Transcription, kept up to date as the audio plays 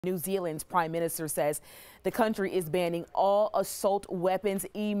New Zealand's prime minister says the country is banning all assault weapons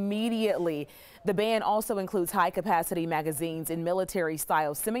immediately. The ban also includes high-capacity magazines and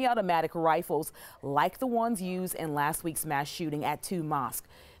military-style semi-automatic rifles like the ones used in last week's mass shooting at 2 mosques.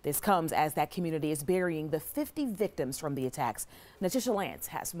 This comes as that community is burying the 50 victims from the attacks. Natisha Lance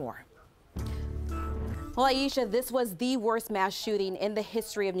has more. Well, Aisha, this was the worst mass shooting in the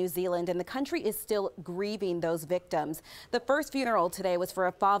history of New Zealand, and the country is still grieving those victims. The first funeral today was for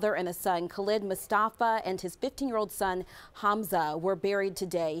a father and a son. Khalid Mustafa and his 15-year-old son, Hamza, were buried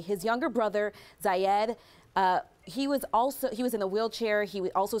today. His younger brother, Zayed, he was in a wheelchair. He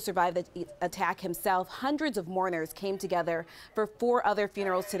also survived the attack himself. Hundreds of mourners came together for 4 other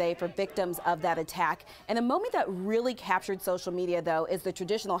funerals today for victims of that attack. And a moment that really captured social media, though, is the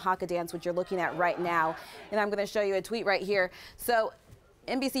traditional haka dance, which you're looking at right now. And I'm going to show you a tweet right here. So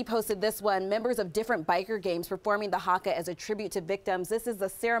NBC posted this one, members of different biker gangs performing the haka as a tribute to victims. This is a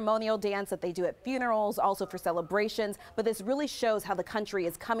ceremonial dance that they do at funerals, also for celebrations, but this really shows how the country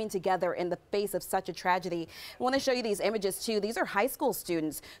is coming together in the face of such a tragedy. I want to show you these images too. These are high school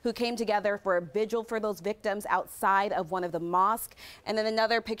students who came together for a vigil for those victims outside of one of the mosques. And then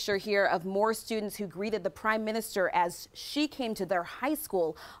another picture here of more students who greeted the prime minister as she came to their high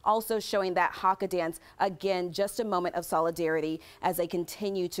school, also showing that haka dance. Again, just a moment of solidarity as they continue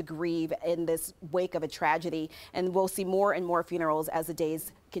to grieve in this wake of a tragedy, and we'll see more and more funerals as the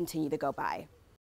days continue to go by.